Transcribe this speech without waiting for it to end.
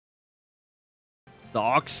the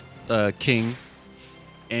Ox King,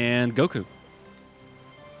 and Goku.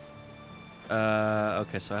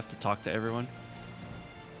 Okay, so I have to talk to everyone.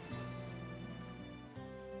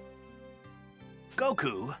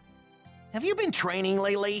 Goku, have you been training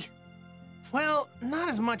lately? Well, not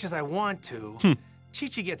as much as I want to.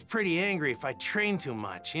 Chi-Chi gets pretty angry if I train too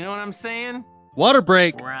much, you know what I'm saying? Water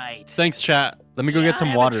break. Right. Thanks, chat. Let me go Yeah, get some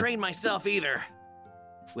I water. haven't trained myself either.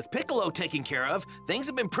 With Piccolo taken care of, things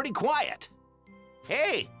have been pretty quiet.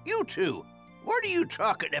 Hey, you two, what are you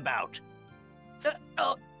talking about?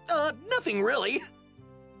 Nothing really.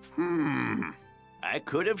 I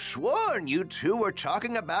could have sworn you two were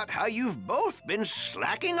talking about how you've both been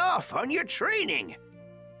slacking off on your training.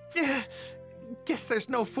 Guess there's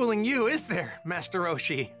no fooling you, is there, Master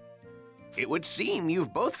Roshi? It would seem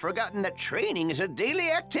you've both forgotten that training is a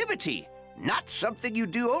daily activity, not something you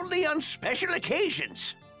do only on special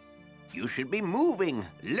occasions. You should be moving,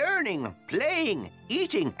 learning, playing,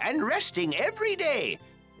 eating, and resting every day.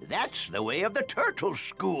 That's the way of the turtle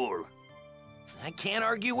school. I can't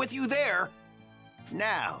argue with you there.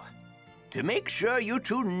 Now, to make sure you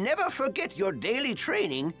two never forget your daily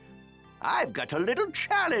training, I've got a little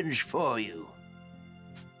challenge for you.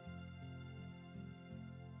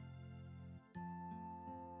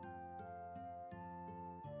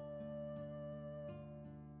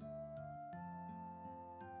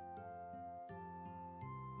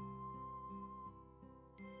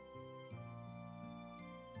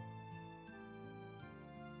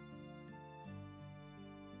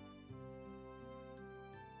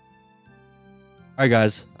 All right,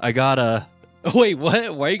 guys. I got a... Wait,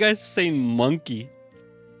 what? Why are you guys saying monkey?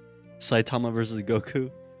 Saitama versus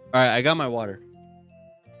Goku. All right, I got my water.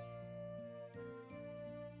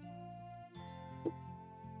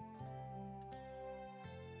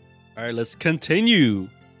 All right, let's continue.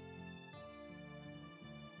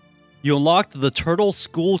 You unlocked the Turtle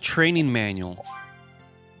School Training Manual.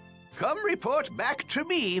 Come report back to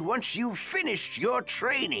me once you've finished your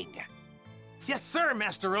training. Yes, sir,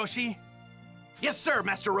 Master Roshi. Yes, sir,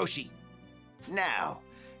 Master Roshi. Now,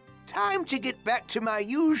 time to get back to my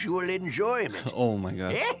usual enjoyment. Oh my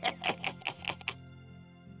god.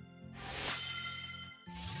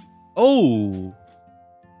 Oh,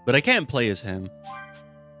 but I can't play as him.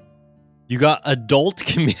 You got adult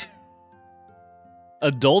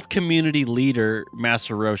community leader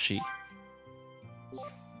Master Roshi.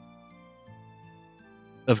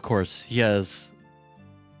 Of course, he has.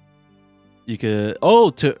 You could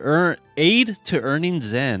to aid to earning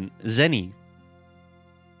Zenny.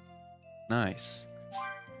 Nice.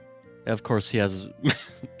 Of course, he has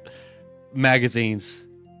magazines.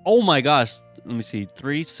 Oh my gosh. Let me see.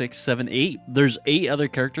 3, 6, 7, 8. There's 8 other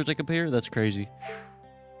characters I can pair. That's crazy.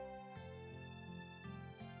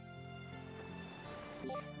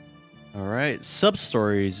 All right.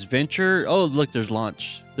 Sub-stories. Venture. Oh, look, there's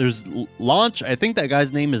Launch. There's Launch. I think that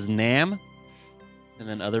guy's name is Nam. And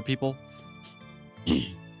then other people.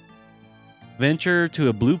 Venture to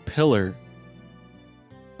a blue pillar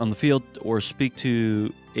on the field or speak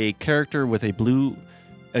to a character with a blue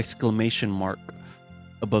exclamation mark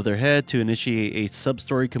above their head to initiate a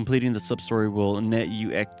sub-story. Completing the sub-story will net you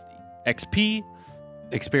XP,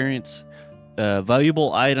 experience,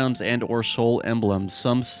 valuable items, and or soul emblems.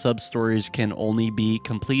 Some sub-stories can only be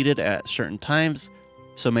completed at certain times,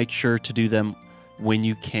 so make sure to do them when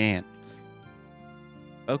you can.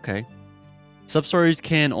 Okay. Sub-stories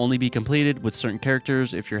can only be completed with certain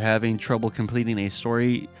characters. If you're having trouble completing a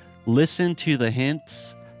story, listen to the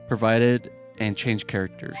hints provided and change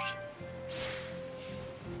characters.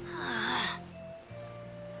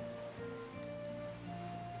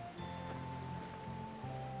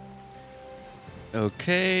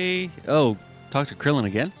 Okay. Oh, talk to Krillin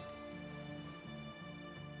again?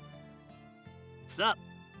 What's up?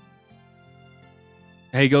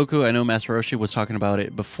 Hey, Goku, I know Master Roshi was talking about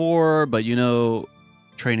it before, but you know,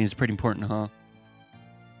 training is pretty important, huh?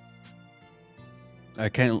 I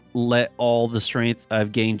can't let all the strength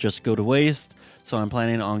I've gained just go to waste, so I'm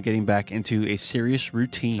planning on getting back into a serious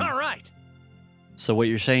routine. All right. So what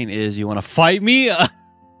you're saying is you want to fight me?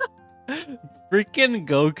 Freaking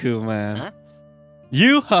Goku, man. Huh?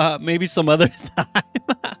 You, maybe some other time.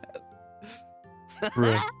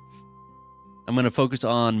 Bro. I'm going to focus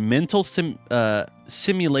on mental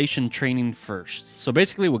simulation training first. So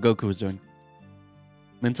basically what Goku was doing.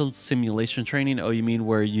 Mental simulation training. Oh, you mean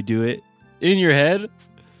where you do it in your head?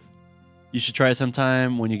 You should try it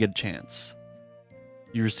sometime when you get a chance.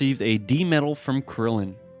 You received a D medal from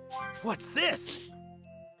Krillin. What's this?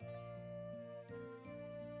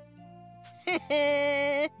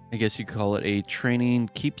 I guess you call it a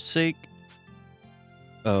training keepsake.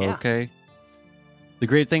 Oh, Yeah. okay. The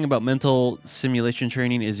great thing about mental simulation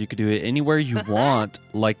training is you could do it anywhere you want,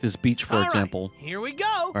 like this beach, for All right, example. here we go.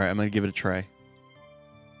 All right, I'm going to give it a try.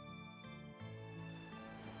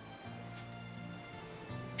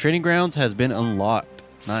 Training grounds has been unlocked.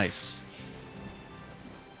 Nice.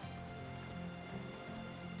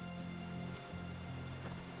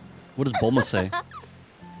 What does Bulma say?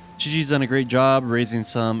 Chichi's done a great job raising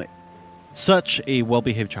such a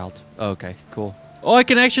well-behaved child. Oh, okay, cool. Oh, I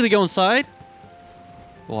can actually go inside?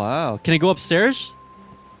 Wow. Can I go upstairs?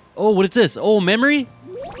 Oh, what is this? Oh, memory?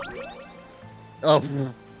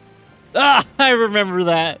 Oh. Ah, I remember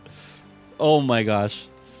that. Oh my gosh.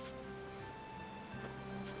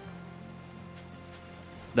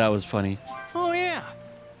 That was funny. Oh yeah,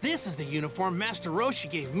 this is the uniform Master Roshi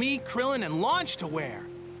gave me, Krillin, and Launch to wear.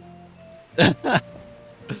 Oh,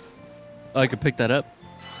 I could pick that up.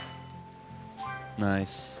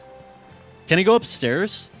 Nice. Can I go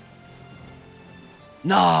upstairs?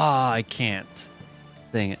 Nah, I can't.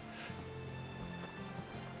 Dang it.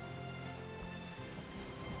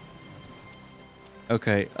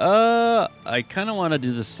 Okay. I kind of want to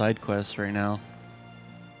do the side quest right now.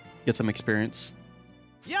 Get some experience.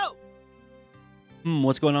 Yo!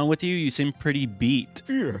 What's going on with you? You seem pretty beat.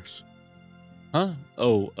 Yes. Huh?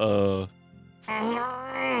 Oh,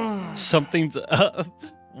 something's up.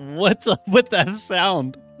 What's up with that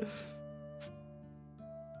sound?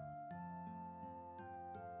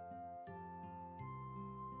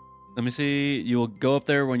 Let me see. You will go up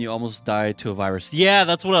there when you almost die to a virus. Yeah,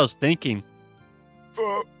 that's what I was thinking.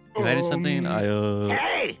 You hiding something?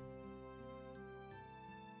 Hey!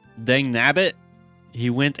 Dang nabbit. He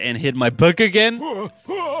went and hid my book again.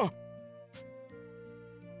 I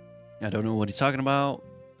don't know what he's talking about.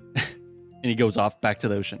 And he goes off back to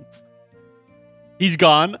the ocean. He's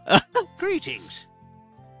gone. Greetings.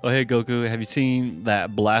 Oh, hey, Goku. Have you seen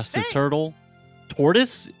that blasted turtle?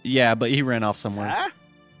 Tortoise? Yeah, but he ran off somewhere. Huh?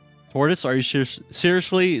 Tortoise? Are you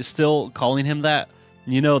seriously still calling him that?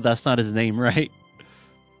 You know that's not his name, right?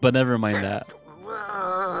 But never mind that.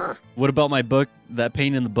 What about my book? That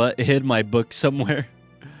pain in the butt hid my book somewhere.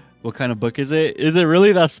 What kind of book is it? Is it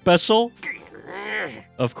really that special?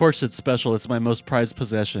 Of course it's special. It's my most prized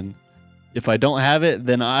possession. If I don't have it,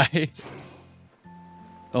 then I...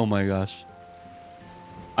 Oh my gosh.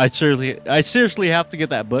 I seriously have to get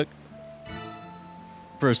that book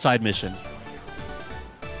for a side mission.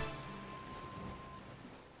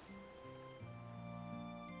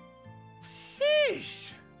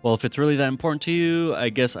 Sheesh. Well, if it's really that important to you, I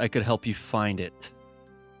guess I could help you find it.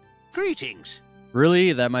 Greetings.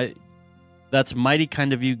 Really? That's mighty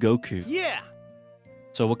kind of you, Goku. Yeah.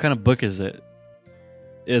 So what kind of book is it?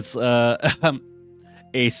 It's a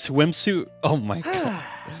swimsuit. Oh my god.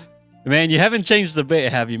 Man, you haven't changed the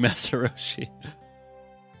bit, have you, Master Roshi?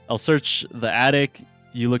 I'll search the attic.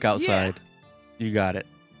 You look outside. Yeah. You got it.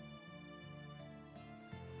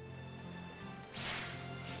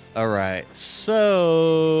 All right.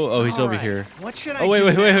 So, oh, he's over here. What should I do? Oh, wait, do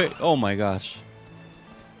wait, wait, now? wait. Oh my gosh.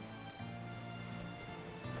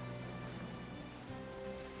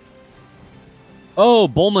 Oh,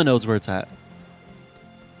 Bulma knows where it's at.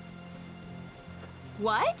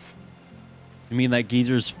 What? You mean that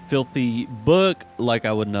geezer's filthy book? Like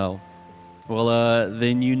I would know. Well,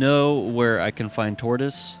 then you know where I can find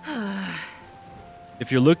Tortoise.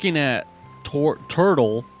 If you're looking at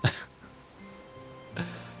Turtle,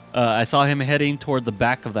 I saw him heading toward the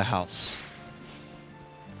back of the house.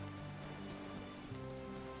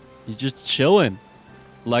 He's just chilling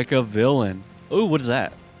like a villain. Oh, what is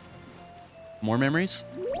that? More memories?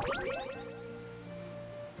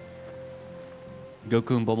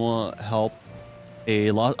 Goku and Bulma help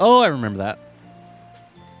a lost... Oh, I remember that.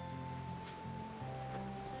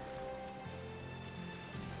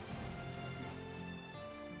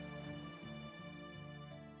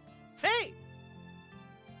 Hey!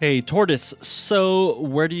 Hey, Tortoise, so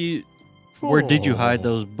where did you hide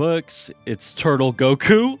those books? It's Turtle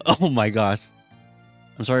Goku? Oh my gosh.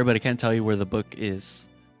 I'm sorry, but I can't tell you where the book is.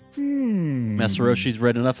 Master Roshi's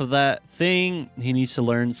read enough of that thing. He needs to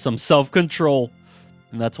learn some self-control.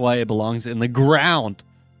 And that's why it belongs in the ground.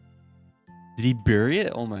 Did he bury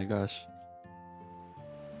it? Oh my gosh.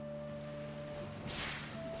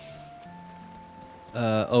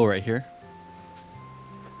 Oh, right here.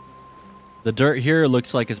 The dirt here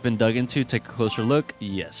looks like it's been dug into. Take a closer look.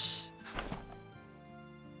 Yes.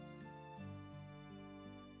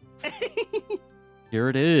 Here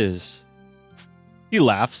it is. He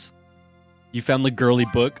laughs. You found the girly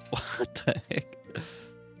book? What the heck?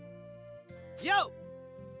 Yo!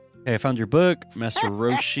 Hey, I found your book, Master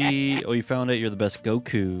Roshi. Oh, you found it. You're the best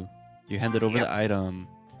Goku. You handed over the item.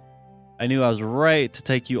 I knew I was right to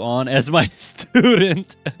take you on as my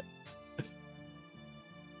student.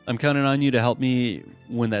 I'm counting on you to help me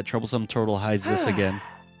when that troublesome turtle hides this again.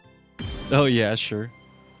 Oh, yeah, sure.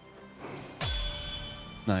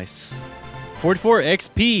 Nice. 44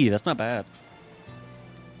 XP. That's not bad.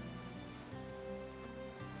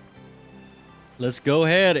 Let's go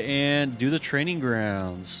ahead and do the training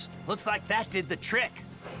grounds. Looks like that did the trick.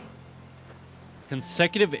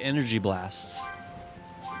 Consecutive energy blasts.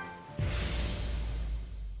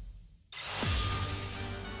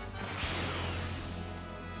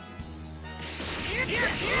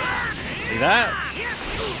 See that?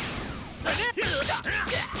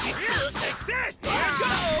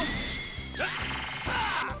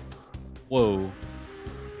 Whoa.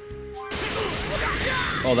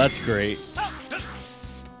 Oh, that's great.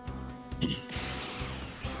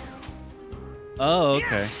 Oh,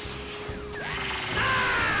 okay.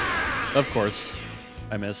 Of course.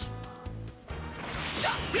 I missed.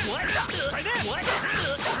 What?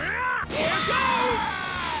 Here goes!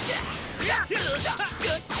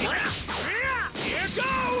 Here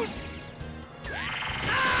goes!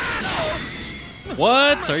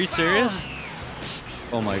 What? Are you serious?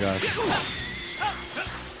 Oh my gosh.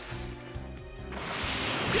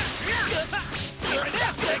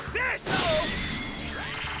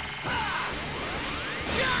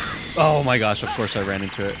 Oh my gosh, of course I ran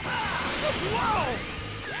into it.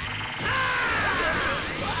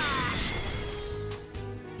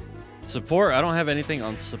 Support? I don't have anything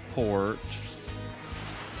on support.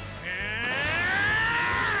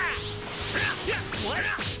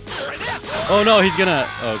 Oh no, he's gonna...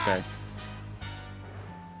 Okay.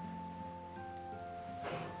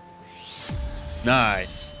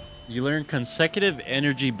 Nice. You learn consecutive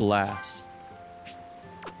energy blast.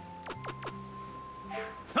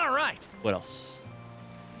 All right. What else?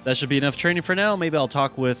 That should be enough training for now. Maybe I'll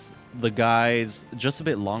talk with the guys just a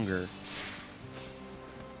bit longer.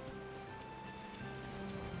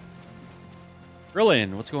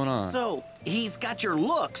 Brilliant. What's going on? So, he's got your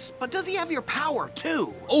looks, but does he have your power,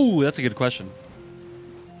 too? Oh, that's a good question.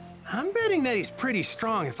 I'm betting that he's pretty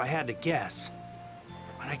strong if I had to guess.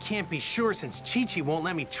 But I can't be sure since Chi-Chi won't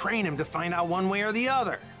let me train him to find out one way or the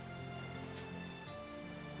other.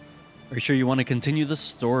 Are you sure you want to continue the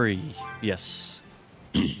story? Yes.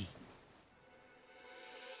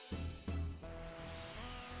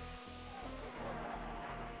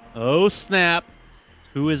 Oh, snap.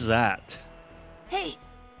 Who is that? Hey,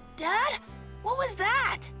 Dad? What was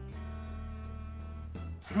that?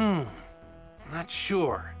 Not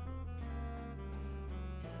sure.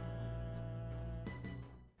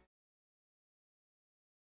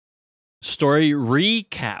 Story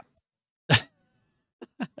recap.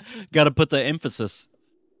 Got to put the emphasis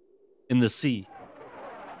in the C.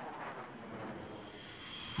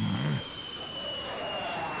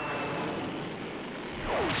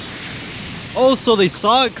 Oh, so they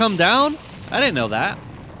saw it come down? I didn't know that.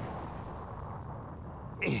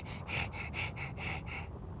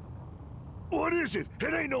 What is it?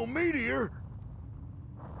 It ain't no meteor.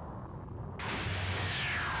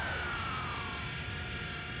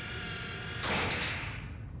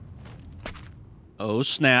 Oh,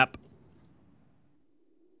 snap.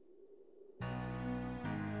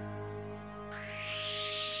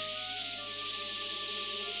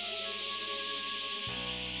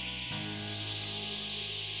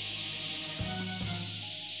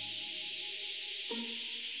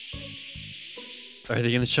 Are they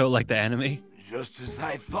going to show it like the anime? Just as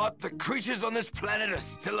I thought, the creatures on this planet are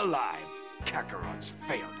still alive. Kakarot's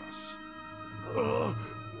failed us.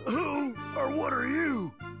 Who or what are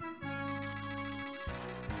you?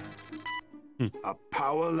 A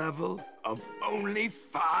power level of only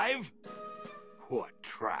 5? What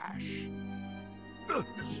trash.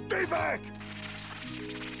 Stay back!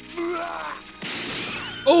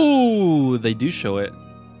 Oh, they do show it.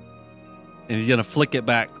 And he's going to flick it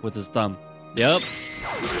back with his thumb. Yep.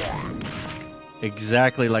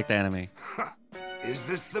 Exactly like the anime. Is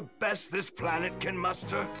this the best this planet can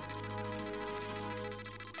muster?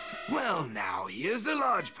 Well, now, here's the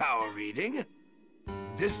large power reading.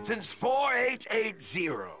 Distance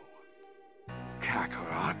 4880.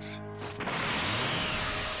 Kakarot.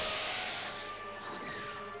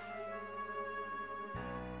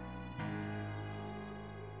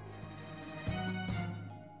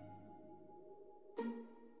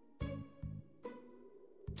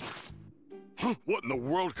 What in the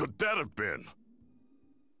world could that have been?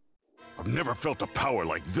 I've never felt a power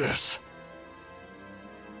like this.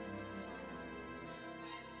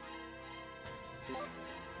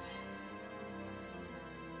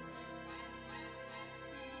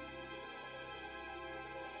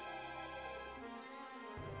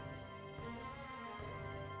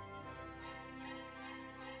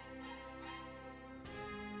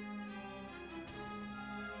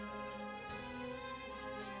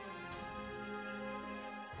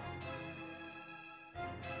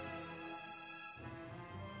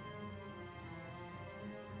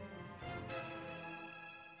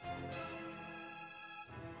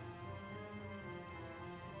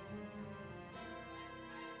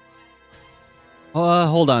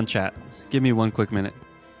 Hold on, chat. Give me one quick minute.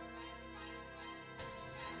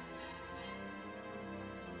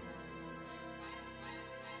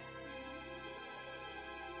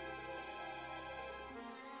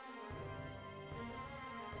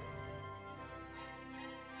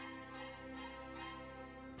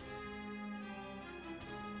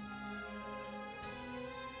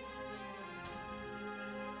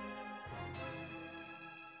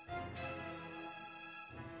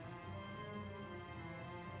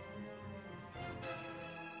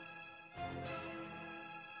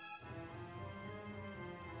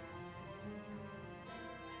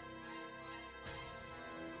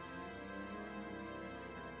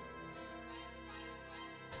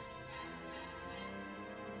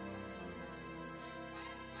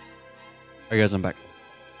 All right, guys, I'm back.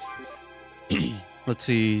 Let's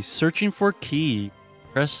see. Searching for key.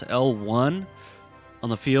 Press L1 on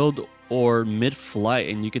the field or mid-flight,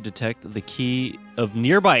 and you can detect the key of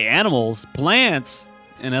nearby animals, plants,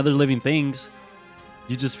 and other living things.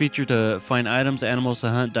 Use this feature to find items, animals to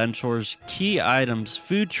hunt, dinosaurs, key items,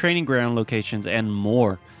 food, training ground locations, and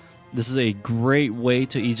more. This is a great way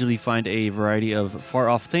to easily find a variety of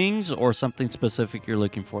far-off things or something specific you're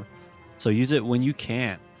looking for. So use it when you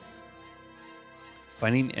can.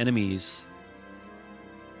 Finding enemies.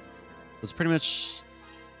 It's pretty much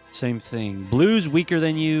same thing. Blue's weaker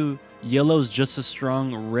than you. Yellow's just as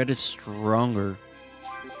strong. Red is stronger.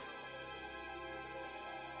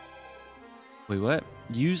 Wait, what?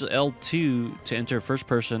 Use L2 to enter first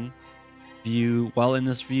person view. While in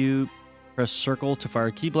this view, press circle to fire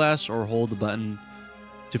a key blast or hold the button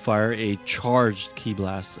to fire a charged key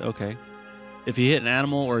blast. Okay. If you hit an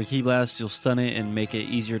animal or a key blast, you'll stun it and make it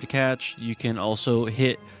easier to catch. You can also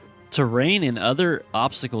hit terrain and other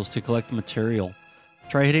obstacles to collect material.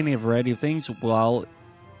 Try hitting a variety of things while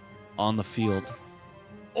on the field.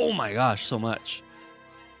 Oh my gosh, so much.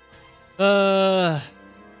 Let's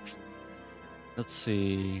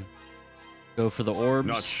see. Go for the orbs.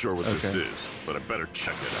 Not sure what this is, but I better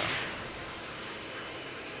check it out.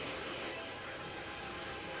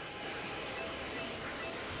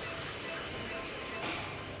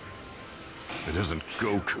 It isn't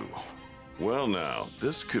Goku. Well now,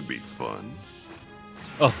 this could be fun.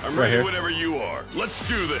 Oh, I'm right ready here. whenever you are. Let's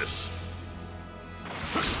do this.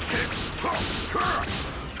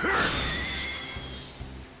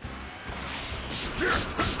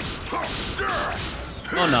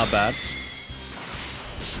 Oh, not bad.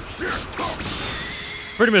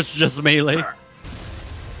 Pretty much just melee.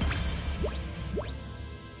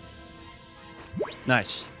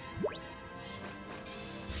 Nice.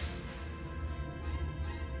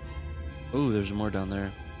 Oh, there's more down there.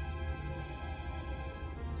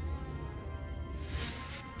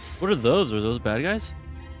 What are those? Are those bad guys?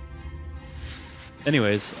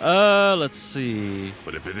 Anyways, let's see.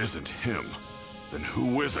 But if it isn't him, then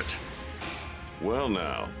who is it? Well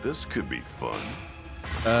now, this could be fun.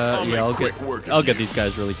 Yeah, I'll get these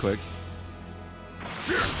guys really quick.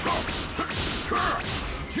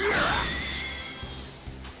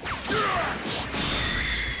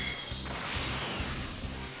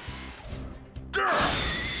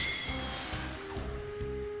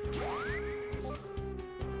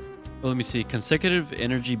 Well, let me see. Consecutive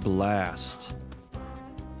energy blast.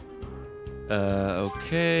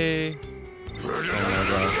 Okay.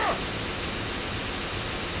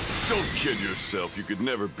 Don't kid yourself. You could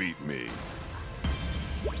never beat me.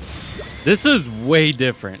 This is way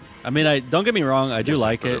different. I mean, don't get me wrong. I do Guess I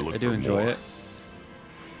like better it. look I do for enjoy more. it.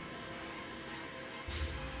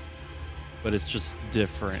 But it's just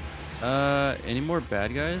different. Any more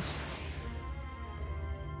bad guys?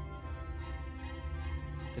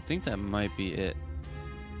 I think that might be it.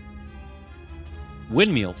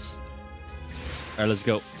 Windmills. All right, let's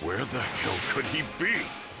go. Where the hell could he be?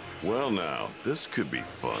 Well now, this could be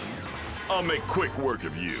fun. I'll make quick work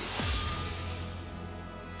of you.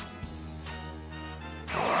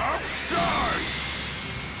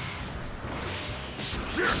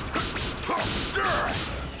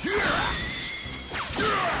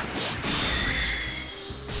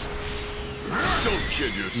 Don't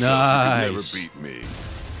kid yourself. You could never Nice. beat me.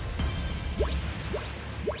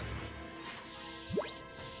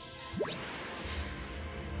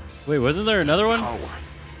 Wait, wasn't there another one? Power.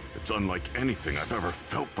 It's unlike anything I've ever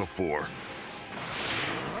felt before.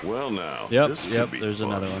 Well now, Yep, this could yep, be there's fun.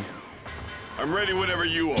 another one. I'm ready whenever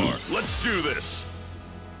you are. Let's do this.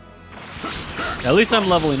 At least I'm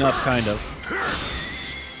leveling up, kind of.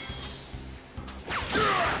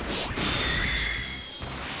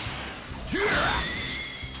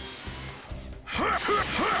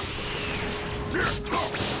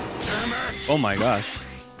 Oh my gosh.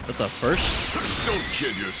 That's a first. Don't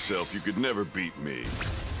kid yourself. You could never beat me.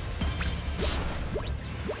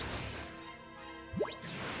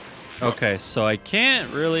 Okay, so I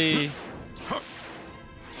can't really...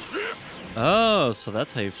 Oh, so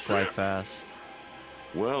that's how you fly fast.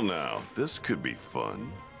 Well, now, this could be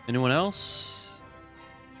fun. Anyone else?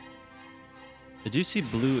 I do see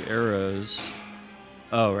blue arrows.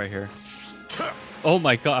 Oh, right here. Oh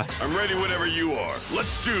my god. I'm ready whenever you are.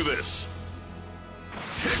 Let's do this.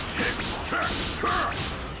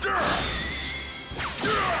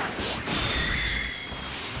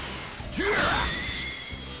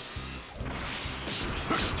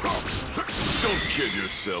 Don't kid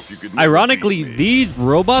yourself. You could never Ironically, beat me. these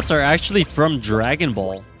robots are actually from Dragon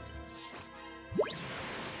Ball.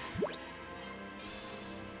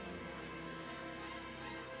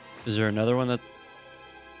 Is there another one that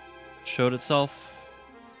showed itself?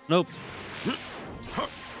 Nope.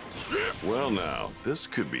 Well, now, this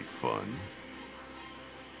could be fun.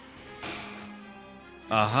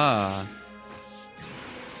 Aha.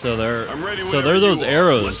 So they're I'm ready so whenever they're those you are.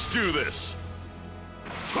 arrows. Let's do this.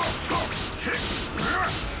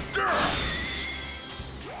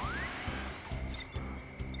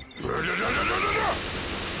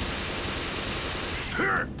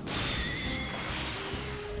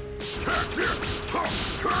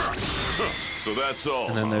 So that's all.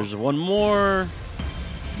 And then huh? there's one more.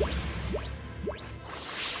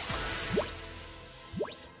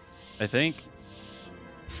 I think.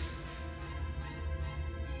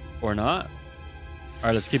 Or not. All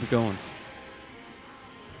right, let's keep it going.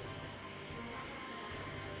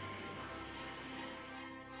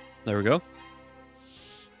 There we go.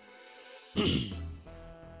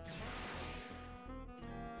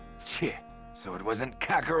 Cheh, so it wasn't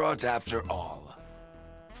Kakarot after all.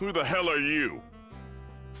 Who the hell are you?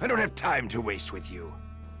 I don't have time to waste with you.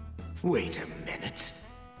 Wait a minute.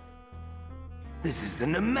 This is a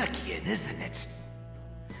Namekian, isn't it?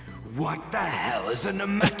 What the hell is a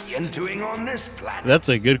Namekian doing on this planet? That's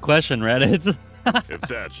a good question, Reddit. If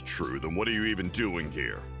that's true, then what are you even doing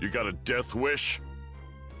here? You got a death wish?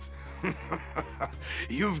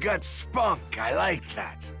 You've got spunk, I like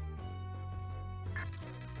that.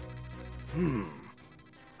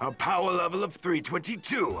 A power level of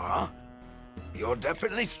 322, huh? You're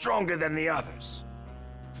definitely stronger than the others.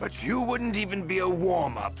 But you wouldn't even be a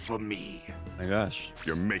warm-up for me. My gosh.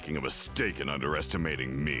 You're making a mistake in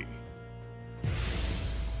underestimating me.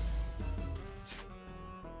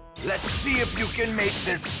 Let's see if you can make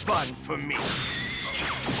this fun for me.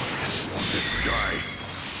 This guy.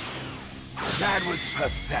 That was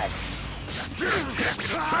pathetic.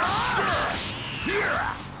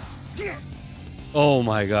 Oh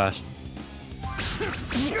my gosh.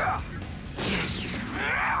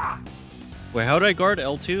 Wait, how do I guard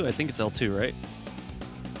L2? I think it's L2, right?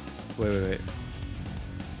 Wait.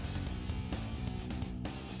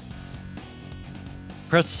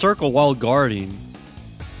 Press circle while guarding.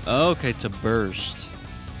 Okay, to burst.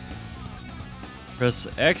 Press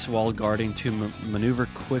X while guarding to maneuver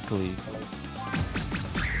quickly.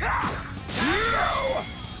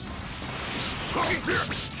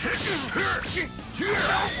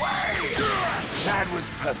 That was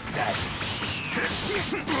pathetic.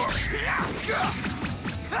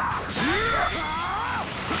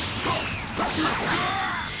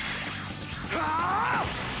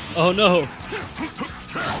 Oh no!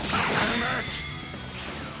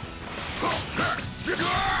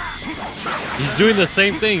 He's doing the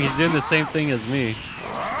same thing. He's doing the same thing as me.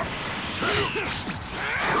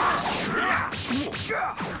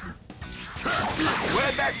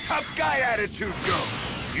 Where'd that tough guy attitude go?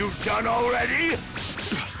 You done already?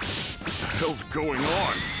 What the hell's going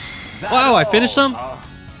on? Wow, I finished all, him?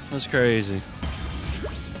 That's crazy.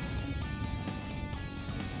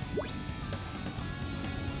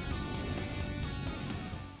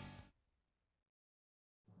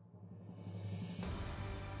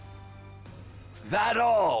 That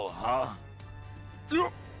all, huh?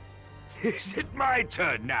 Is it my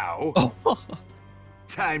turn now?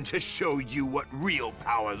 Time to show you what real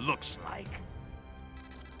power looks like.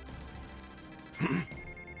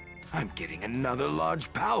 I'm getting another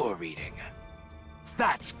large power reading.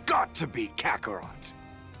 That's got to be Kakarot.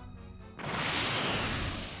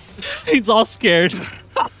 He's all scared.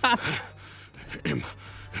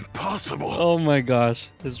 Impossible. Oh my gosh,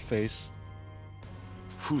 his face.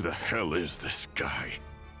 Who the hell is this guy?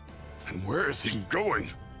 And where is he going?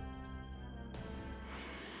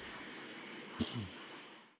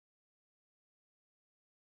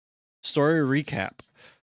 Story recap.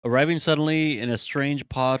 Arriving suddenly in a strange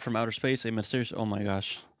pod from outer space, a mysterious... Oh my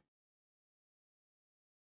gosh.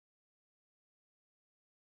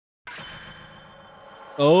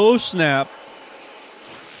 Oh snap!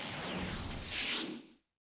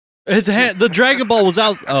 His hand, the Dragon Ball was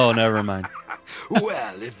out. Oh, never mind.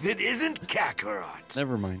 Well, if it isn't Kakarot,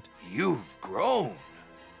 Never mind. you've grown.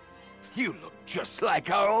 You look just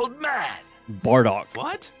like our old man. Bardock.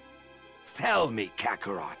 What? Tell me,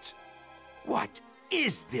 Kakarot, what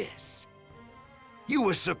is this? You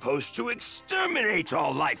were supposed to exterminate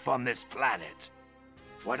all life on this planet.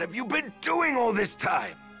 What have you been doing all this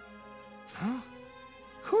time? Huh?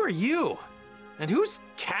 Who are you? And who's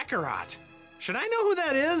Kakarot? Should I know who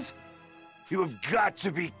that is? You have got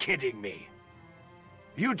to be kidding me.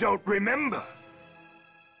 You don't remember?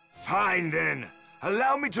 Fine then.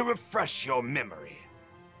 Allow me to refresh your memory.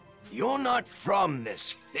 You're not from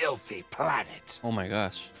this filthy planet. Oh my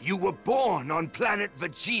gosh. You were born on planet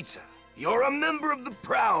Vegeta. You're a member of the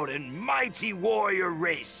proud and mighty warrior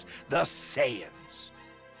race, the Saiyans.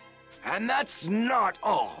 And that's not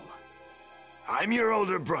all. I'm your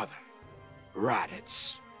older brother,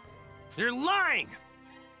 Raditz. You're lying!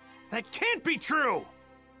 That can't be true!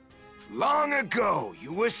 Long ago,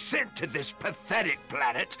 you were sent to this pathetic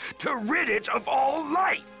planet to rid it of all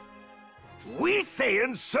life. We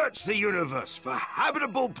Saiyans search the universe for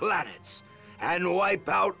habitable planets and wipe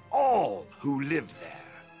out all who live there,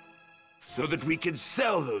 so that we can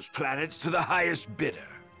sell those planets to the highest bidder.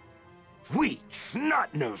 Weak,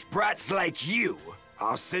 snot-nosed brats like you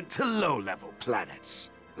are sent to low-level planets,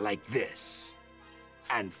 like this.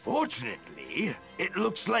 And fortunately, it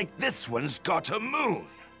looks like this one's got a moon.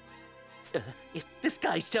 If this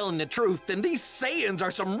guy's telling the truth, then these Saiyans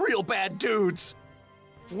are some real bad dudes.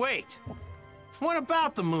 Wait. What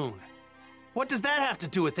about the moon? What does that have to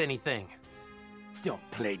do with anything? Don't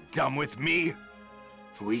play dumb with me.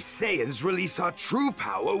 We Saiyans release our true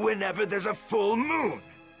power whenever there's a full moon.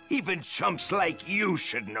 Even chumps like you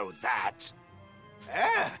should know that.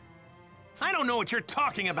 I don't know what you're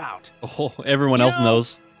talking about. Oh, everyone else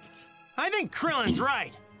knows. I think Krillin's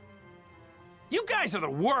right. You guys are the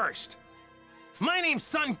worst. My name's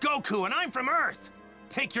Son Goku, and I'm from Earth.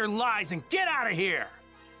 Take your lies and get out of here.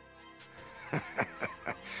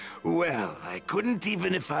 Well, I couldn't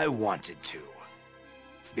even if I wanted to.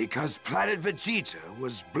 Because planet Vegeta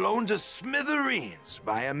was blown to smithereens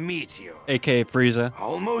by a meteor. AKA Frieza.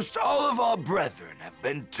 Almost all of our brethren have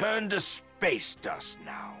been turned to space dust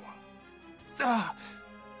now.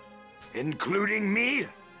 Including me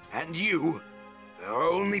and you, there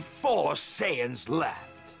are only 4 Saiyans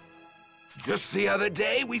left. Just the other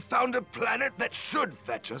day, we found a planet that should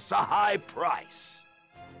fetch us a high price.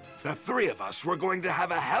 The 3 of us were going to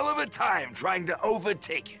have a hell of a time trying to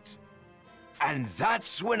overtake it. And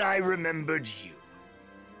that's when I remembered you.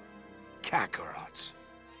 Kakarot.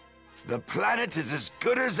 The planet is as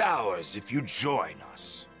good as ours if you join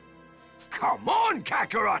us. Come on,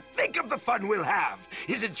 Kakarot! Think of the fun we'll have!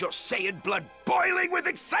 Isn't your Saiyan blood boiling with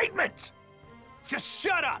excitement? Just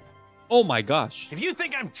shut up. Oh my gosh. If you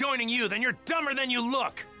think I'm joining you, then you're dumber than you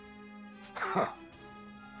look. Huh.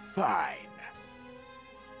 Fine.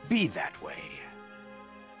 Be that way.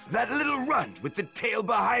 That little runt with the tail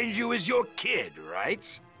behind you is your kid,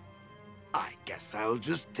 right? I guess I'll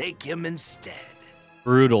just take him instead.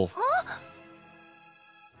 Brutal.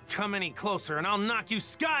 Come any closer and I'll knock you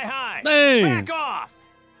sky high. Dang. Back off.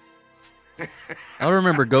 I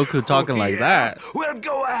remember Goku talking Oh, like yeah? that. Well,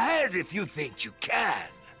 go ahead if you think you can.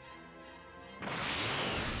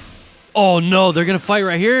 Oh no, they're gonna fight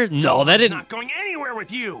right here? No, that I'm didn't. not going anywhere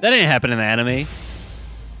with you. That didn't happen in the anime.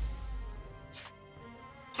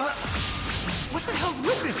 What the hell's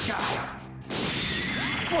with this guy?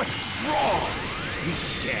 What's wrong? You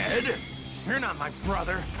scared? You're not my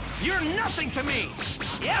brother. You're nothing to me.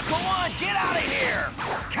 Yeah, go on, get out of here.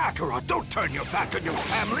 Kakarot, don't turn your back on your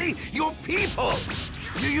family, your people.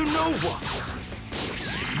 Do you know what?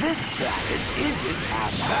 This planet isn't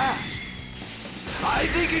half bad. I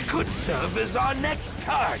think it could serve as our next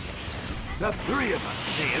target. The 3 of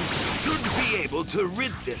us Saiyans should be able to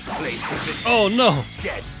rid this place of its Oh no.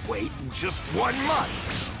 dead weight in just 1 month.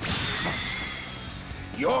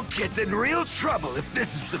 Your kid's in real trouble if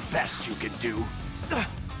this is the best you can do.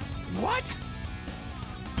 What?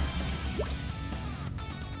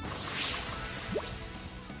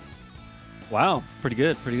 Wow, pretty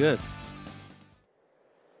good, pretty good.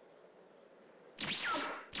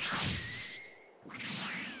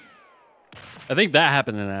 I think that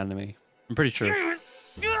happened in the anime. I'm pretty sure.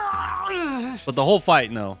 But the whole fight,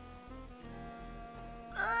 no.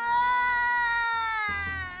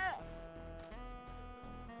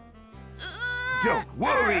 Don't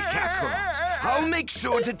worry, Kakarot. I'll make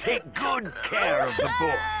sure to take good care of the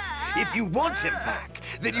boy. If you want him back,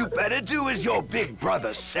 then you better do as your big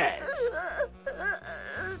brother says.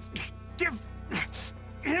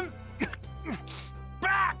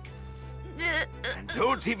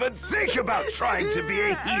 Don't even think about trying to be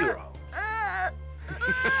a hero.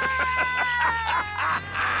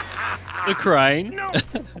 They're crying. No!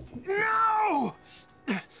 No!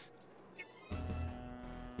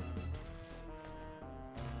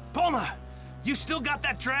 Bulma, you still got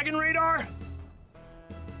that dragon radar?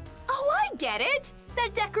 Oh, I get it!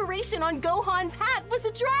 That decoration on Gohan's hat was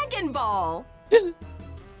a Dragon Ball!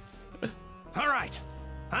 All right,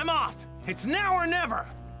 I'm off. It's now or never.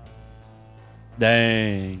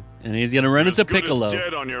 Dang. And he's gonna run You're into as good Piccolo. as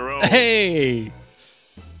dead on your own. Hey!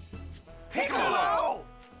 Piccolo!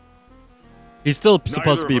 He's still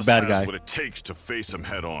supposed to be a bad Neither of us guy. has what it takes to face him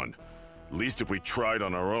head on. At least if we tried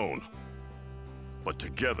on our own. But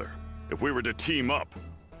together, if we were to team up,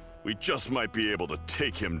 we just might be able to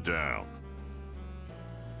take him down.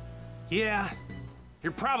 Yeah,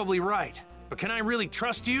 you're probably right. But can I really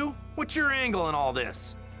trust you? What's your angle in all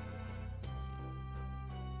this?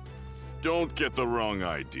 Don't get the wrong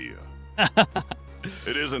idea.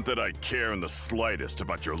 It isn't that I care in the slightest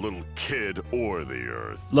about your little kid or the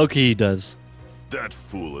Earth. Loki he does. That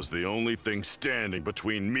fool is the only thing standing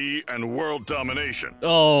between me and world domination.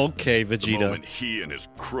 Oh, okay, The Vegeta. moment he and his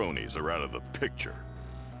cronies are out of the picture,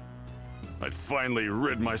 I'd finally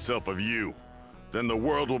rid myself of you. Then the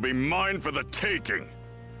world will be mine for the taking.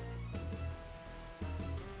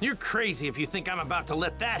 You're crazy if you think I'm about to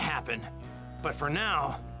let that happen. But for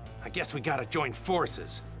now, I guess we gotta join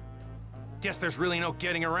forces. Guess there's really no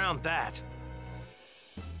getting around that.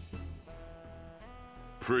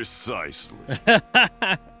 Precisely.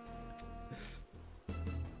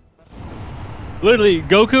 Literally,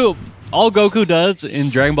 Goku, all Goku does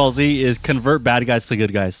in Dragon Ball Z is convert bad guys to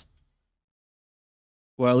good guys.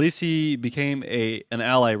 Well, at least he became an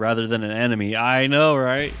ally rather than an enemy. I know,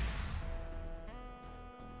 right?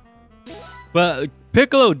 But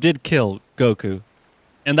Piccolo did kill Goku.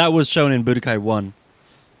 And that was shown in Budokai 1.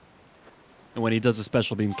 When he does a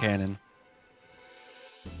special beam cannon.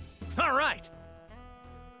 All right.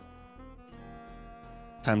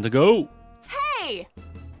 Time to go. Hey!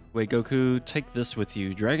 Wait, Goku, take this with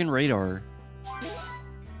you. Dragon Radar.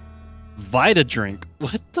 Vita drink.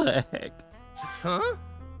 What the heck? Huh?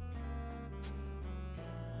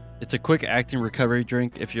 It's a quick acting recovery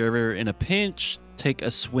drink. If you're ever in a pinch, take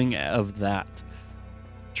a swing of that.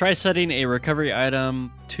 Try setting a recovery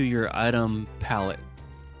item to your item palette.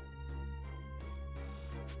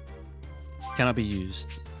 Cannot be used.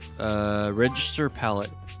 Register palette.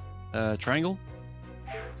 Triangle?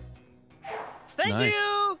 Thank Nice.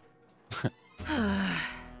 you!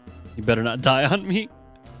 You better not die on me.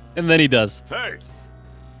 And then he does. Hey,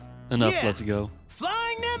 Enough, Yeah. let's go.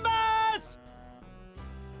 Flying Nimbus!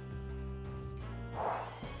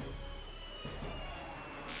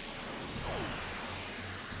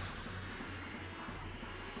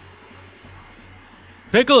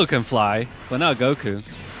 Piccolo can fly, but not Goku.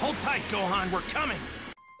 Hold tight, Gohan, we're coming!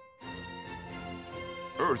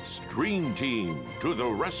 Earth's Dream Team to the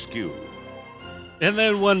rescue. And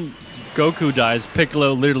then when Goku dies,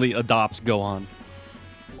 Piccolo literally adopts Gohan.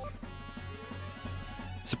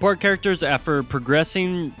 Support characters, after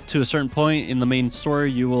progressing to a certain point in the main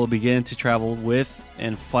story, you will begin to travel with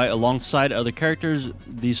and fight alongside other characters.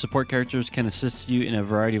 These support characters can assist you in a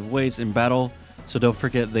variety of ways in battle, so don't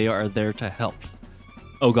forget they are there to help.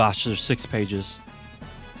 Oh gosh, there's 6 pages.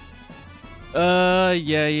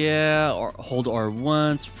 Yeah. Or hold R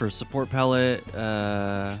once for support palette.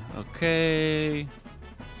 Okay.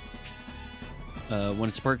 When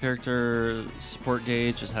a support character support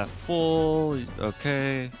gauge is half full,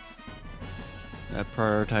 okay.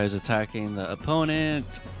 Prioritize attacking the opponent,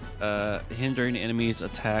 hindering enemies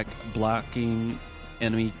attack, blocking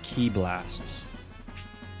enemy key blasts.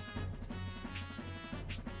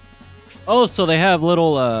 Oh, so they have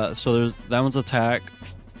little. So there's that one's attack,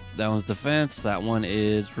 that one's defense, that one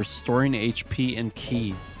is restoring HP and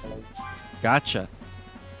ki. Gotcha.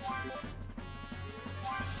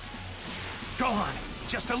 Gohan,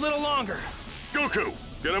 just a little longer. Goku,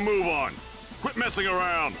 get a move on. Quit messing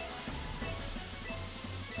around.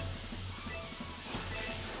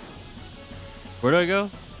 Where do I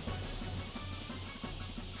go?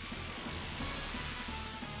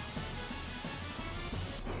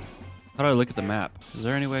 How do I look at the map? Is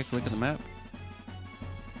there any way I can look at the map?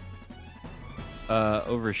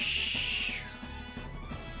 Over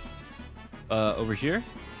here?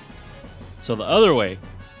 So the other way.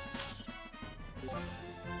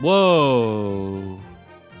 Whoa.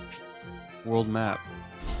 World map.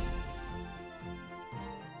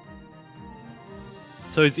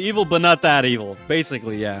 So he's evil, but not that evil.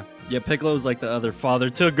 Basically, yeah. Yeah, Piccolo's like the other father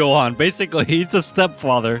to Gohan. Basically, he's a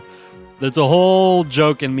stepfather. There's a whole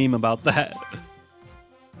joke and meme about that.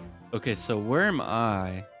 Okay, so where am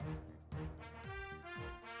I?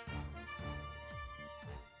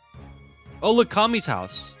 Oh, look, Kami's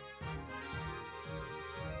house.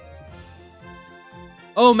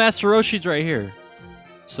 Oh, Master Roshi's right here.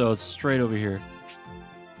 So it's straight over here.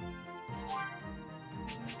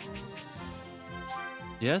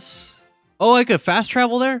 Yes? Oh, I could fast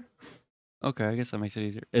travel there? Okay, I guess that makes it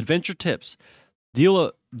easier. Adventure tips.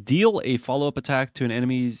 Deal a follow-up attack to an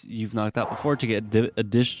enemy you've knocked out before to get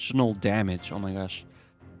additional damage. Oh my gosh.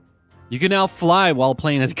 You can now fly while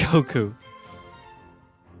playing as Goku.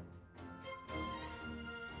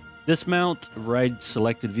 Dismount, ride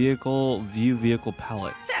selected vehicle, view vehicle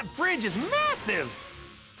palette. That bridge is massive!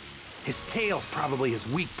 His tail's probably his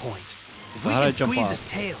weak point. If we How'd I can jump squeeze off? his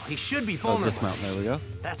tail, he should be Oh, vulnerable. dismount. There we go.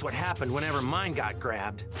 That's what happened whenever mine got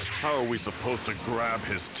grabbed. How are we supposed to grab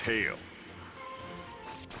his tail?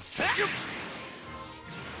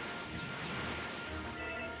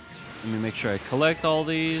 Let me make sure I collect all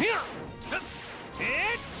these.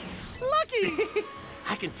 Lucky!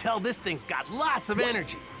 I can tell this thing's got lots of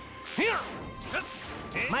energy.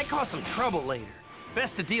 Might cause some trouble later.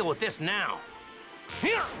 Best to deal with this now.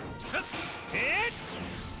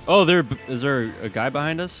 Oh, is there a guy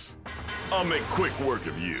behind us? I'll make quick work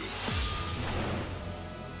of you.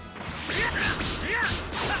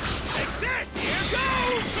 Take this! Here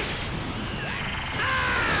goes!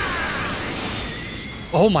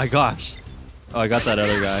 Oh my gosh. Oh, I got that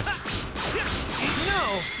other guy.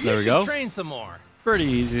 No, There we you go. should train some more. Pretty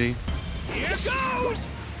easy. Here goes!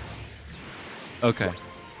 Okay.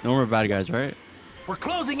 No more bad guys, right? We're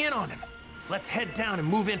closing in on him. Let's head down and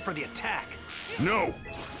move in for the attack. No!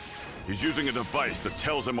 He's using a device that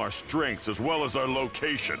tells him our strengths as well as our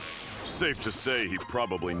location. Safe to say he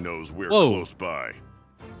probably knows we're Whoa. close by.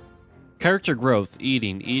 Character growth.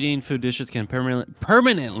 Eating. Eating food dishes can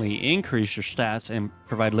permanently increase your stats and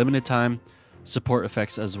provide limited time support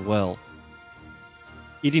effects as well.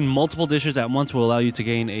 Eating multiple dishes at once will allow you to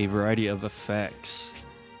gain a variety of effects.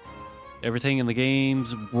 Everything in the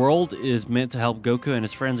game's world is meant to help Goku and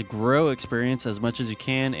his friends grow experience as much as you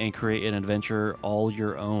can and create an adventure all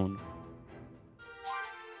your own.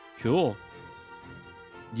 Cool.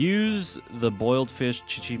 Use the boiled fish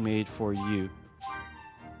Chi-Chi made for you.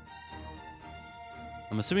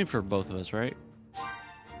 I'm assuming for both of us, right?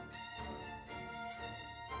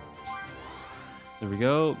 There we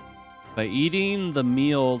go. By eating the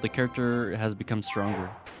meal, the character has become stronger.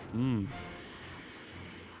 Hmm.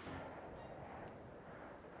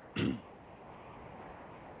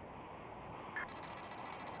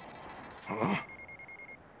 Huh?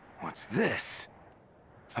 What's this?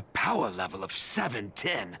 A power level of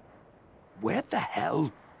 710. Where the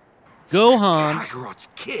hell? Gohan. Kakarot's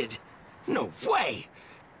kid? No way!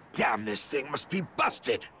 Damn, this thing must be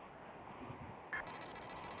busted!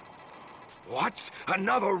 What?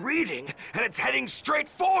 Another reading? And it's heading straight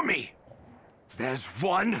for me! There's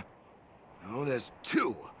one. No, there's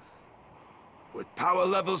two. With power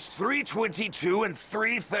levels 322 and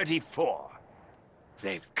 334.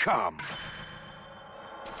 They've come.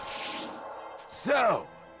 So,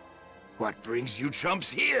 what brings you chumps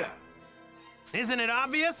here? Isn't it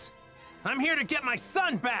obvious? I'm here to get my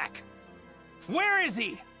son back. Where is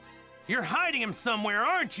he? You're hiding him somewhere,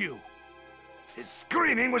 aren't you? His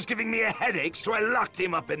screaming was giving me a headache, so I locked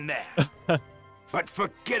him up in there. But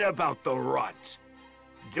forget about the runt.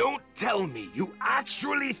 Don't tell me you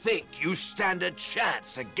actually think you stand a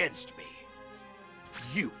chance against me.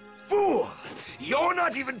 You fool! You're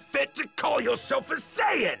not even fit to call yourself a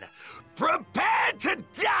Saiyan! Prepare to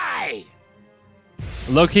die!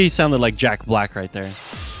 Low-key sounded like Jack Black right there.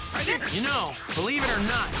 You know, believe it or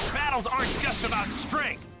not, battles aren't just about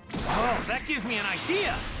strength. Oh, that gives me an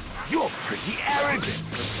idea. You're pretty arrogant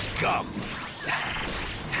for scum.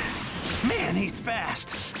 Man, he's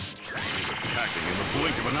fast. He's attacking in the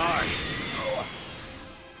blink of an eye.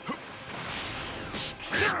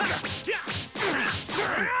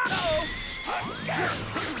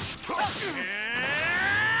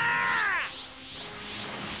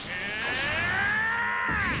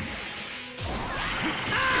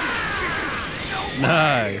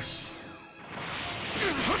 Nice.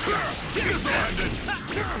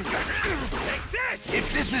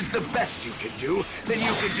 If this is the best you can do, then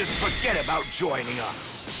you can just forget about joining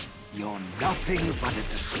us. You're nothing but a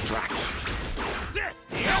distraction. This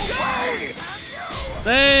No way!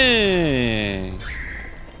 Dang.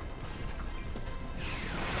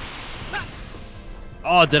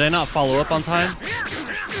 Oh, did I not follow up on time?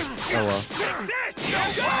 Oh well.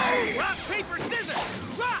 Rock, paper, scissors.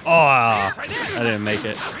 Rock. Oh, I didn't make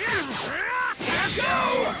it.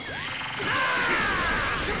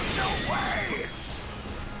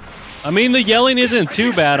 I mean, the yelling isn't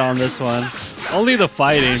too bad on this one. Only the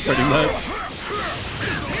fighting, pretty much.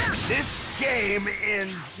 This game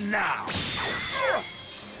ends now.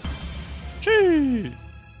 Gee.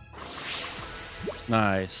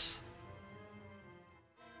 Nice.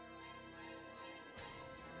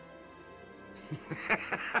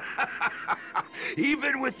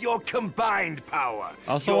 Even with your combined power,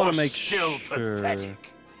 I also you're want to make still sure. pathetic.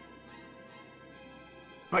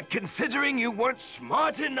 But considering you weren't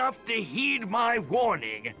smart enough to heed my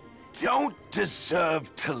warning, don't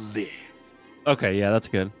deserve to live. Okay, yeah, that's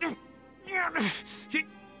good. You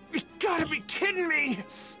gotta be kidding me!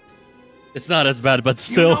 It's not as bad, but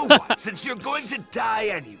You still. know what? Since you're going to die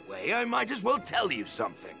anyway, I might as well tell you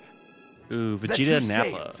something. Ooh, The Vegeta two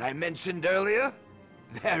Nappa. Saiyans I mentioned earlier,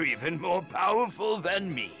 they're even more powerful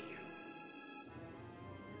than me.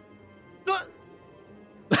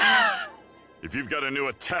 If you've got a new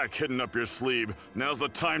attack hidden up your sleeve, now's the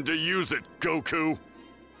time to use it, Goku.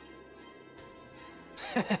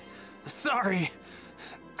 Sorry.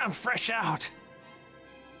 I'm fresh out.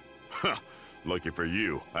 Lucky for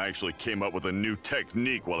you, I actually came up with a new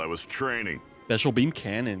technique while I was training. Special beam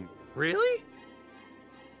cannon. Really?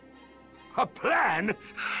 A plan?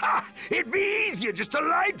 Ha! It'd be easier just to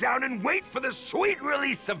lie down and wait for the sweet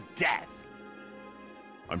release of death.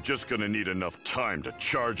 I'm just gonna need enough time to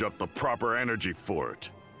charge up the proper energy for it.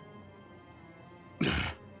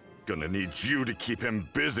 Gonna need you to keep him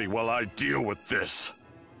busy while I deal with this.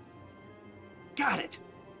 Got it.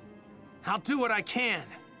 I'll do what I can.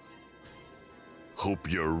 Hope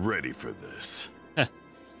you're ready for this.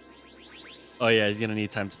 Oh yeah, he's gonna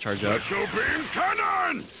need time to charge up. Special beam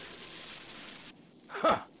cannon!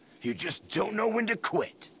 Huh. You just don't know when to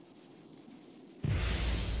quit.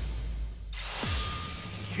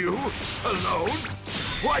 You? Alone?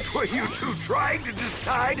 What were you two trying to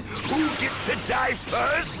decide who gets to die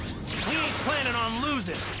first? We ain't planning on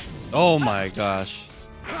losing. Oh my gosh.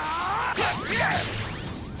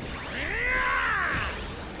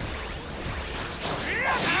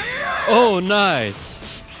 Oh, nice.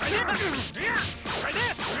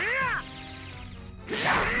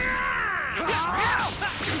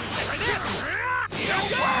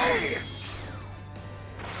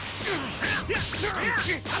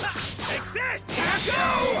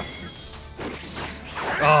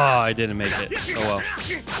 Oh, I didn't make it. Oh well.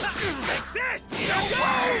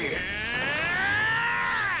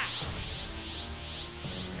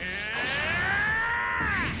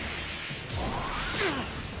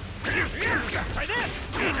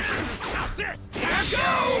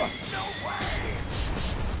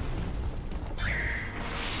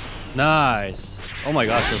 Nice. Oh my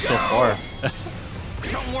gosh, that's so far.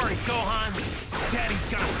 Don't worry, Gohan. Daddy's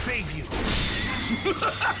gonna save you.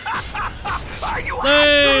 Are you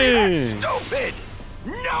actually that Dang. stupid?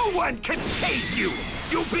 No one can save you!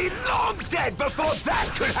 You'll be long dead before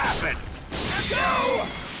that could happen! Go!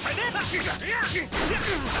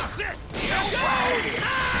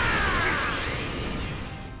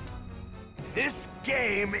 This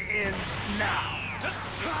game ends now.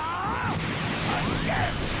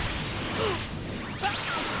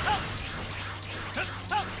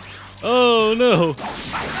 Oh no.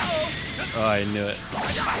 Oh, I knew it.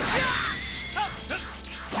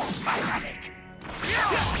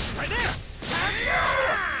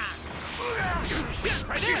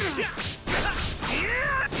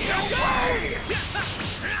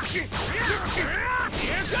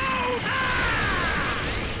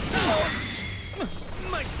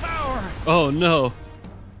 My power. Oh no.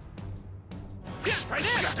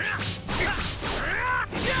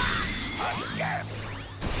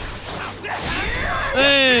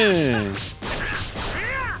 Dang.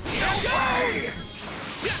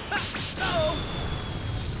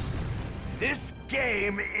 This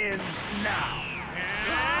game ends now.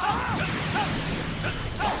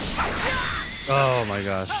 Oh my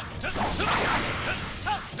gosh.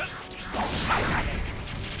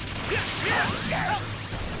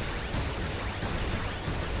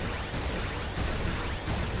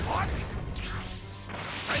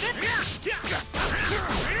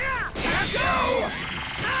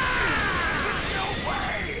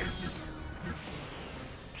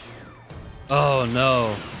 Oh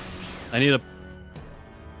no. I need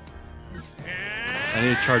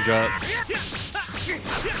to charge up.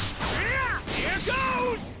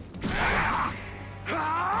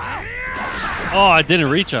 Oh, I didn't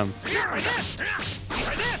reach him.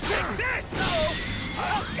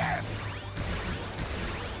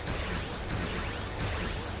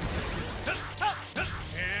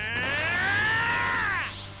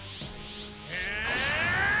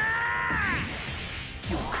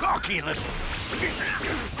 Cocky little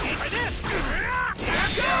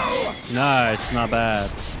Nice, not bad.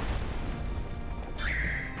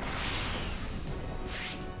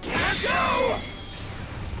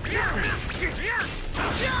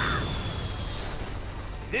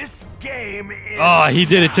 This game is... Oh, he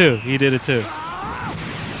did it too. He did it too.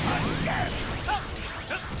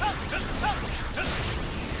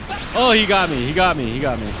 Oh, he got me. He got me. He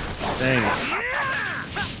got me. Dang it.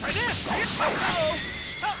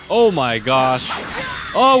 Oh my gosh.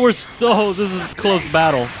 Oh, we're still... This is a close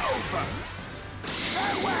battle.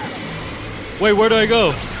 Wait, where do I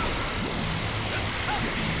go?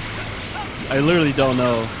 I literally don't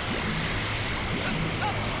know.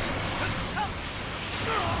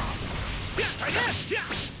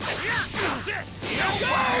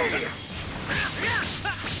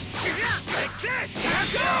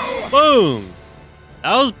 Boom!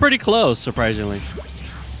 That was pretty close, surprisingly.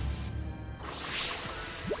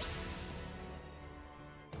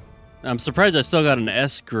 I'm surprised I still got an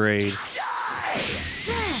S grade.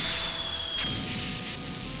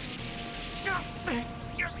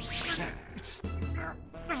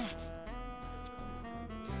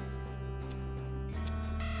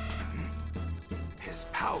 His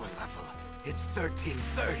power level, it's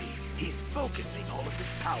 1330. He's focusing all of his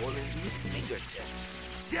power into his fingertips.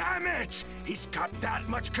 Damn it! He's got that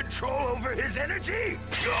much control over his energy?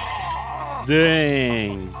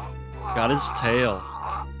 Dang. Got his tail.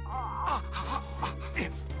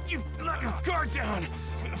 You let your guard down.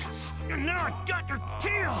 And now I got your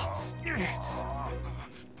tail.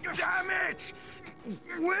 Damn it!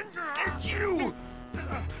 When did you...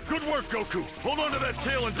 Good work, Goku. Hold on to that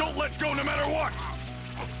tail and don't let go no matter what.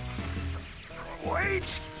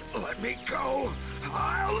 Wait! Let me go.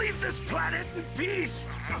 I'll leave this planet in peace.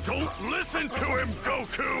 Don't listen to him,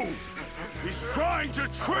 Goku. He's trying to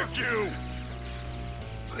trick you.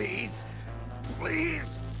 Please,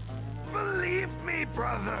 please, believe me,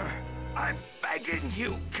 brother. I'm begging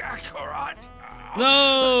you, Kakarot.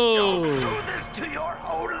 No! Don't do this to your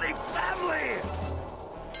only family.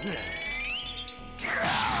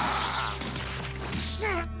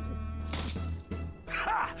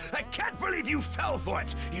 Ha! I can't believe you fell for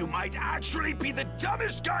it! You might actually be the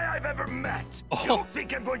dumbest guy I've ever met! Oh. Don't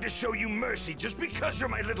think I'm going to show you mercy just because you're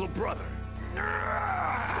my little brother!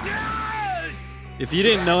 If you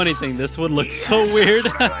didn't know anything, this would look Yes, so weird.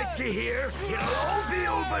 That's what I like to hear! It'll all be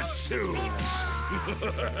over soon!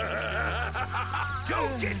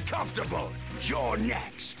 Don't get comfortable! You're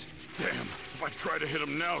next! Damn, if I try to hit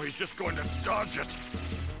him now, he's just going to dodge it.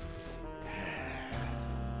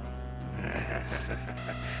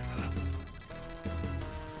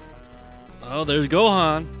 Oh, there's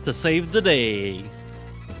Gohan to save the day.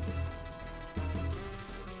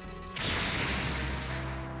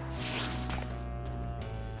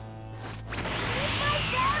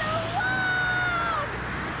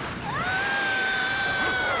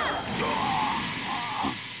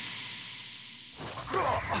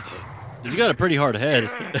 He's got a pretty hard head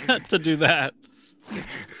to do that.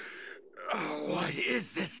 What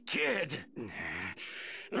is this kid?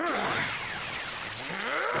 You're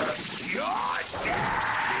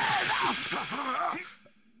dead!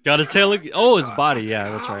 Got his tail. Oh, his body. Yeah,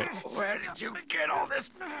 that's right. Where did you get all this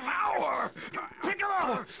power?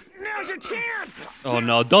 Piccolo, now's your chance. Oh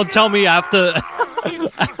no! Don't tell me I have to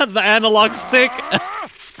the analog stick.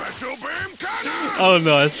 Special beam cannon! Oh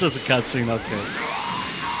no! It's just a cutscene. Okay.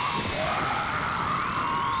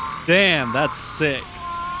 Damn, that's sick.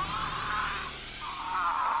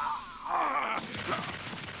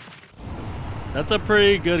 That's a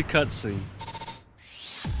pretty good cutscene.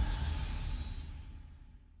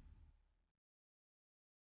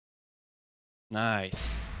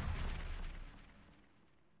 Nice.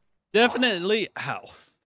 Definitely. Ow.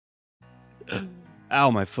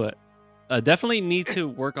 Ow, my foot. Definitely need to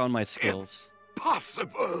work on my skills.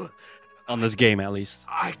 Possible. On this game, at least.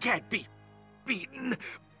 I can't be beaten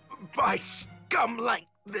by scum like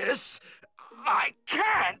this. I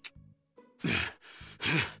can't.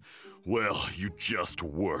 Well, you just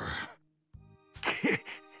were.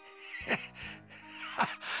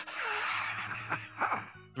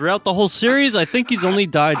 Throughout the whole series, I think he's only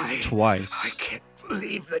died twice. I can't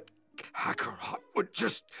believe that Kakarot would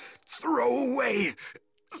just throw away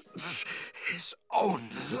his own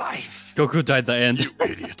life. Goku died at the end. You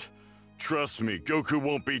idiot. Trust me, Goku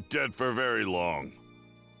won't be dead for very long.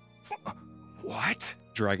 What?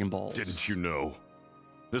 Dragon Balls. Didn't you know?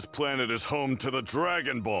 This planet is home to the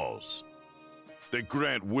Dragon Balls. They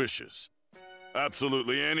grant wishes.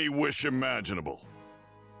 Absolutely any wish imaginable.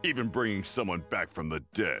 Even bringing someone back from the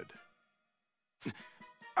dead.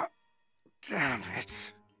 Damn it.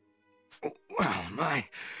 Well, my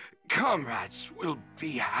comrades will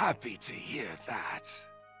be happy to hear that.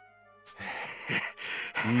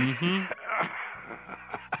 Mm-hmm.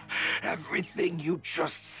 Everything you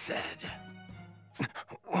just said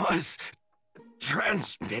was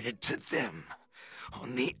transmitted to them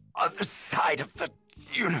on the other side of the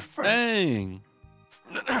universe. Dang.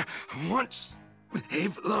 Once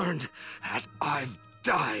they've learned that I've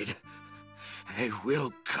died, they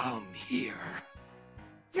will come here.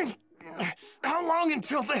 How long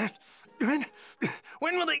until then? When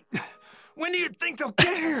will they... When do you think they'll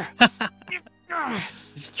get here?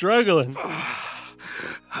 He's struggling.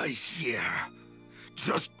 A year.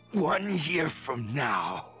 Just 1 year from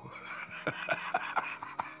now.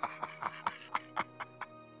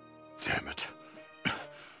 Damn it.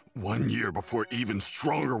 1 year before even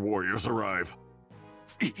stronger warriors arrive.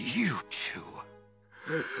 You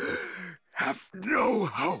two have no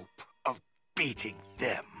hope of beating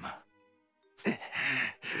them.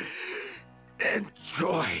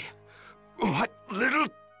 Enjoy what little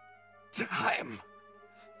time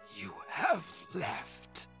you have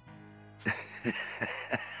left.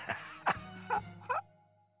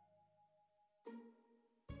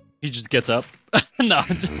 He just gets up. No.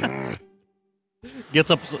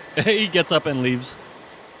 Gets up. He gets up and leaves.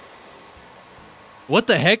 What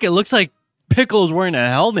the heck? It looks like Piccolo's wearing a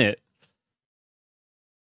helmet.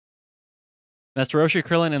 Master Roshi,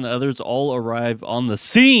 Krillin, and the others all arrive on the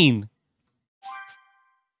scene.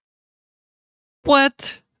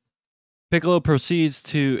 What? Piccolo proceeds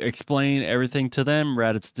to explain everything to them,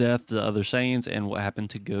 Raditz death, the other Saiyans, and what happened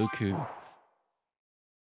to Goku.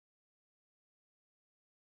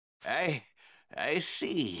 I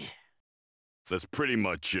see. That's pretty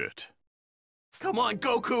much it. Come on,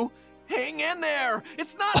 Goku. Hang in there.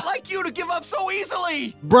 It's not like you to give up so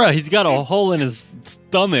easily. Bruh, he's got a hole in his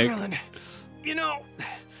stomach. Krillin, you know,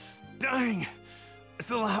 dying is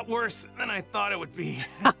a lot worse than I thought it would be.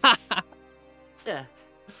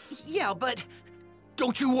 Yeah, but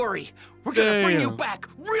don't you worry. We're gonna bring you Damn. back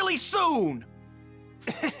really soon.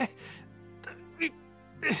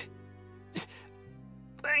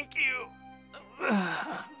 Thank you.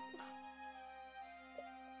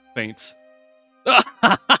 Faints.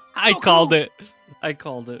 I called it. I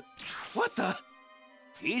called it. What the?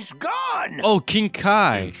 He's gone! Oh, King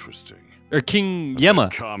Kai. Interesting. Or King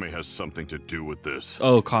Yema. Kami has something to do with this.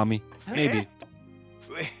 Oh, Kami. Maybe.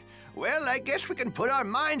 Well, I guess we can put our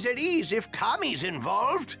minds at ease if Kami's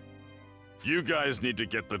involved. You guys need to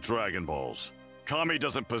get the Dragon Balls. Kami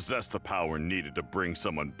doesn't possess the power needed to bring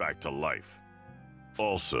someone back to life.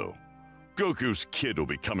 Also, Goku's kid will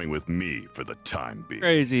be coming with me for the time being.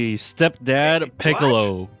 Crazy. Stepdad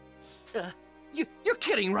Piccolo. You're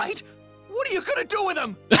kidding, right? What are you gonna do with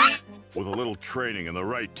him? With a little training and the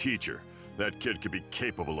right teacher, that kid could be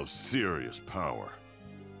capable of serious power.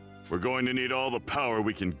 We're going to need all the power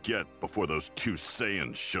we can get before those two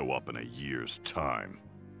Saiyans show up in a year's time.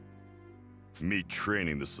 Me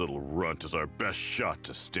training this little runt is our best shot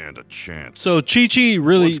to stand a chance. So Chi-Chi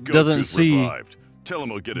really Once doesn't Goku's see revived, tell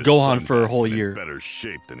him he'll get his Gohan son for a back whole in year. better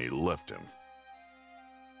shape than he left him.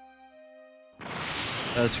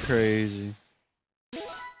 That's crazy.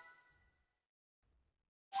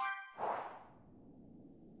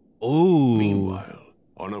 Ooh. Meanwhile,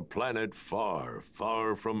 on a planet far,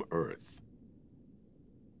 far from Earth.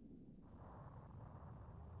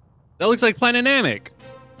 That looks like Planet Namek.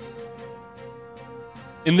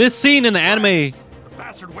 In this scene in the anime, The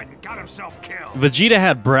bastard went and got himself killed. Vegeta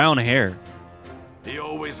had brown hair. He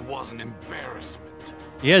always was an embarrassment.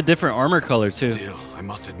 He had a different armor color too. Still, I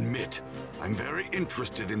must admit, I'm very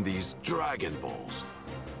interested in these Dragon Balls.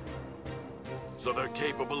 So they're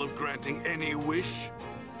capable of granting any wish?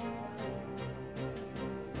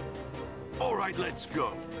 All right, let's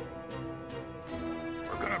go.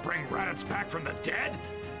 We're gonna bring Raditz back from the dead?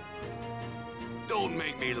 Don't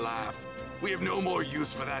make me laugh. We have no more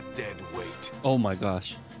use for that dead weight. Oh my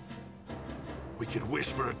gosh. We could wish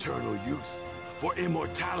for eternal youth, for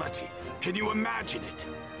immortality. Can you imagine it?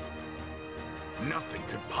 Nothing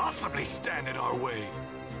could possibly stand in our way.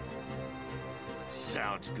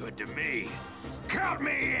 Sounds good to me. Count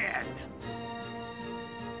me in!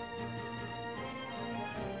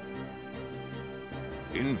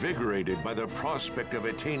 Invigorated by the prospect of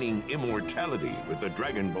attaining immortality with the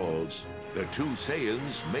Dragon Balls, the two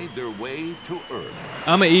Saiyans made their way to Earth.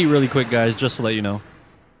 I'm gonna eat really quick, guys, just to let you know.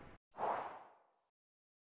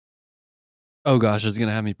 Oh gosh, it's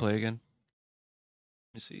gonna have me play again.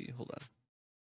 Let me see. Hold on.